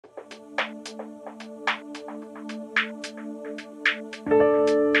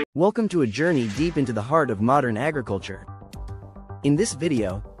Welcome to a journey deep into the heart of modern agriculture. In this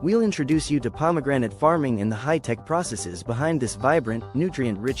video, we'll introduce you to pomegranate farming and the high-tech processes behind this vibrant,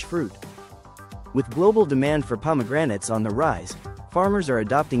 nutrient-rich fruit. With global demand for pomegranates on the rise, farmers are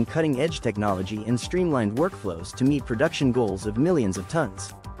adopting cutting-edge technology and streamlined workflows to meet production goals of millions of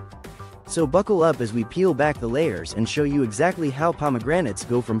tons. So buckle up as we peel back the layers and show you exactly how pomegranates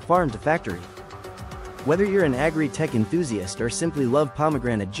go from farm to factory. Whether you're an agri-tech enthusiast or simply love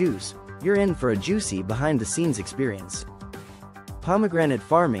pomegranate juice, you're in for a juicy behind-the-scenes experience. Pomegranate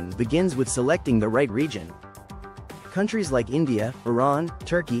farming begins with selecting the right region. Countries like India, Iran,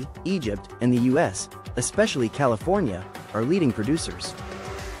 Turkey, Egypt, and the US, especially California, are leading producers.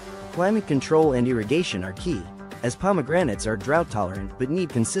 Climate control and irrigation are key, as pomegranates are drought-tolerant but need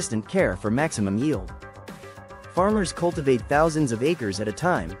consistent care for maximum yield. Farmers cultivate thousands of acres at a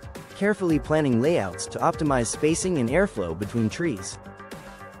time, carefully planning layouts to optimize spacing and airflow between trees.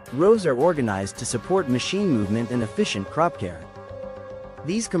 Rows are organized to support machine movement and efficient crop care.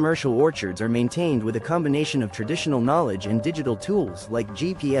 These commercial orchards are maintained with a combination of traditional knowledge and digital tools like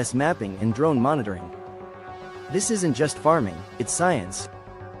GPS mapping and drone monitoring. This isn't just farming, it's science.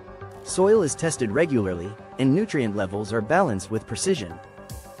 Soil is tested regularly, and nutrient levels are balanced with precision.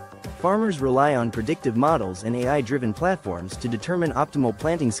 Farmers rely on predictive models and AI-driven platforms to determine optimal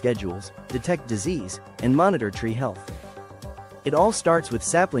planting schedules, detect disease, and monitor tree health. It all starts with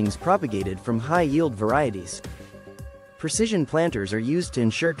saplings propagated from high-yield varieties. Precision planters are used to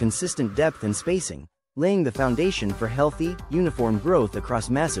ensure consistent depth and spacing, laying the foundation for healthy, uniform growth across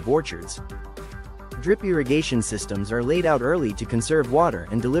massive orchards. Drip irrigation systems are laid out early to conserve water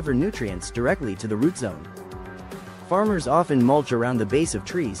and deliver nutrients directly to the root zone. Farmers often mulch around the base of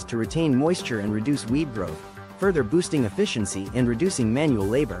trees to retain moisture and reduce weed growth, further boosting efficiency and reducing manual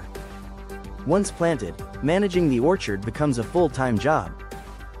labor. Once planted, managing the orchard becomes a full-time job.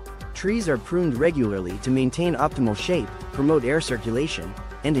 Trees are pruned regularly to maintain optimal shape, promote air circulation,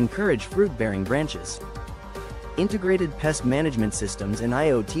 and encourage fruit-bearing branches. Integrated pest management systems and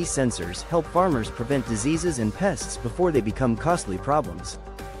IoT sensors help farmers prevent diseases and pests before they become costly problems.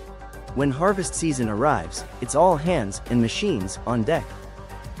 When harvest season arrives, it's all hands and machines on deck.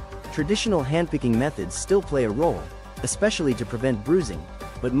 Traditional handpicking methods still play a role, especially to prevent bruising,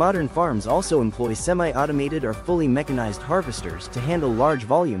 but modern farms also employ semi-automated or fully mechanized harvesters to handle large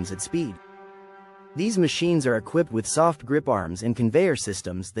volumes at speed. These machines are equipped with soft grip arms and conveyor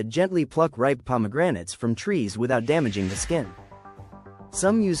systems that gently pluck ripe pomegranates from trees without damaging the skin.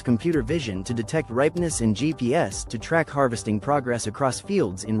 Some use computer vision to detect ripeness and GPS to track harvesting progress across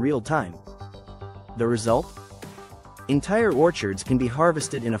fields in real time. The result? Entire orchards can be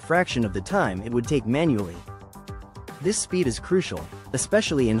harvested in a fraction of the time it would take manually. This speed is crucial,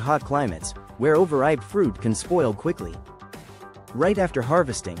 especially in hot climates, where overripe fruit can spoil quickly. Right after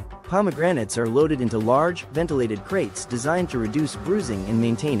harvesting, pomegranates are loaded into large, ventilated crates designed to reduce bruising and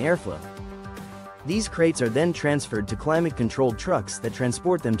maintain airflow. These crates are then transferred to climate-controlled trucks that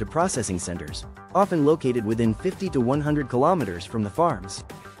transport them to processing centers, often located within 50 to 100 kilometers from the farms.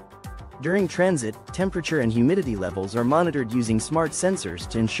 During transit, temperature and humidity levels are monitored using smart sensors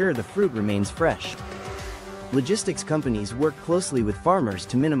to ensure the fruit remains fresh. Logistics companies work closely with farmers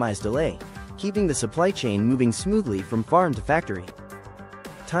to minimize delay, keeping the supply chain moving smoothly from farm to factory.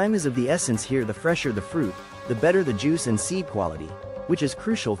 Time is of the essence here. The fresher the fruit, the better the juice and seed quality, which is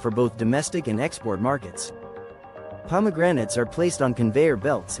crucial for both domestic and export markets. Pomegranates are placed on conveyor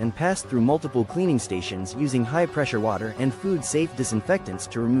belts and passed through multiple cleaning stations using high-pressure water and food-safe disinfectants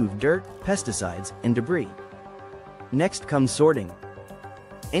to remove dirt, pesticides, and debris. Next comes sorting.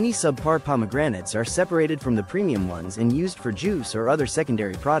 Any subpar pomegranates are separated from the premium ones and used for juice or other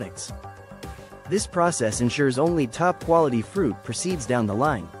secondary products. This process ensures only top-quality fruit proceeds down the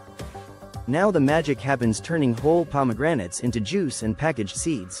line. Now the magic happens, turning whole pomegranates into juice and packaged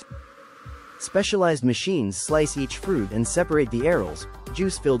seeds. Specialized machines slice each fruit and separate the arils,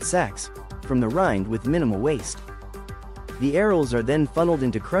 juice-filled sacs, from the rind with minimal waste. The arils are then funneled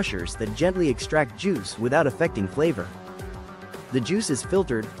into crushers that gently extract juice without affecting flavor. The juice is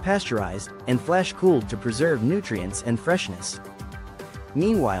filtered, pasteurized, and flash-cooled to preserve nutrients and freshness.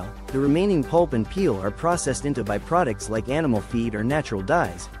 Meanwhile, the remaining pulp and peel are processed into byproducts like animal feed or natural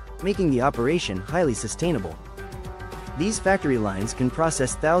dyes, making the operation highly sustainable. These factory lines can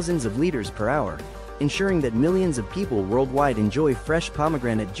process thousands of liters per hour, ensuring that millions of people worldwide enjoy fresh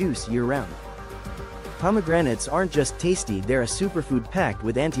pomegranate juice year-round. Pomegranates aren't just tasty, they're a superfood packed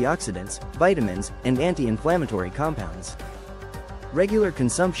with antioxidants, vitamins, and anti-inflammatory compounds. Regular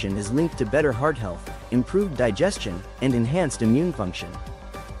consumption is linked to better heart health, improved digestion, and enhanced immune function.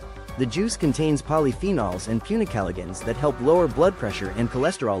 The juice contains polyphenols and punicalagins that help lower blood pressure and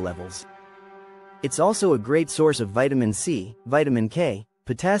cholesterol levels. It's also a great source of vitamin C, vitamin K,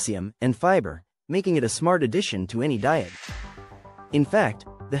 potassium, and fiber, making it a smart addition to any diet. In fact,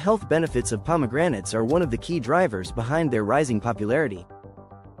 the health benefits of pomegranates are one of the key drivers behind their rising popularity.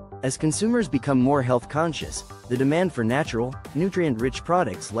 As consumers become more health conscious, the demand for natural, nutrient-rich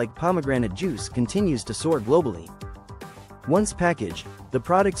products like pomegranate juice continues to soar globally. Once packaged, the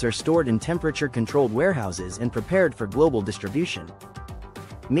products are stored in temperature-controlled warehouses and prepared for global distribution.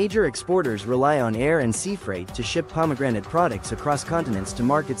 Major exporters rely on air and sea freight to ship pomegranate products across continents to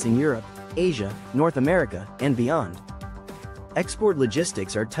markets in Europe, Asia, North America, and beyond. Export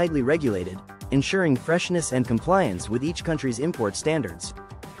logistics are tightly regulated, ensuring freshness and compliance with each country's import standards.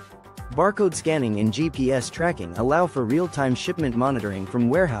 Barcode scanning and GPS tracking allow for real-time shipment monitoring from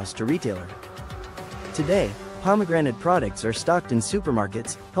warehouse to retailer. Today, pomegranate products are stocked in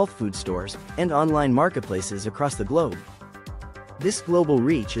supermarkets, health food stores, and online marketplaces across the globe. This global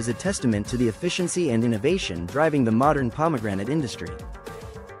reach is a testament to the efficiency and innovation driving the modern pomegranate industry.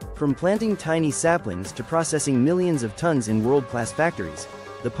 From planting tiny saplings to processing millions of tons in world-class factories,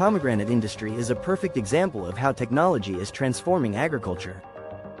 the pomegranate industry is a perfect example of how technology is transforming agriculture.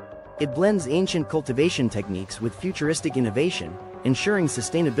 It blends ancient cultivation techniques with futuristic innovation, ensuring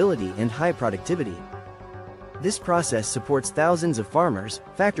sustainability and high productivity. This process supports thousands of farmers,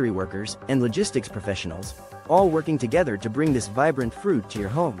 factory workers, and logistics professionals, all working together to bring this vibrant fruit to your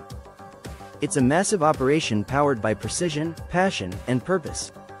home. It's a massive operation powered by precision, passion, and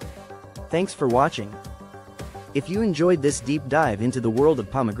purpose. Thanks for watching. If you enjoyed this deep dive into the world of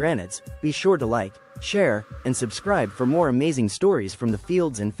pomegranates, be sure to like, share, and subscribe for more amazing stories from the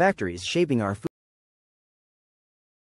fields and factories shaping our food.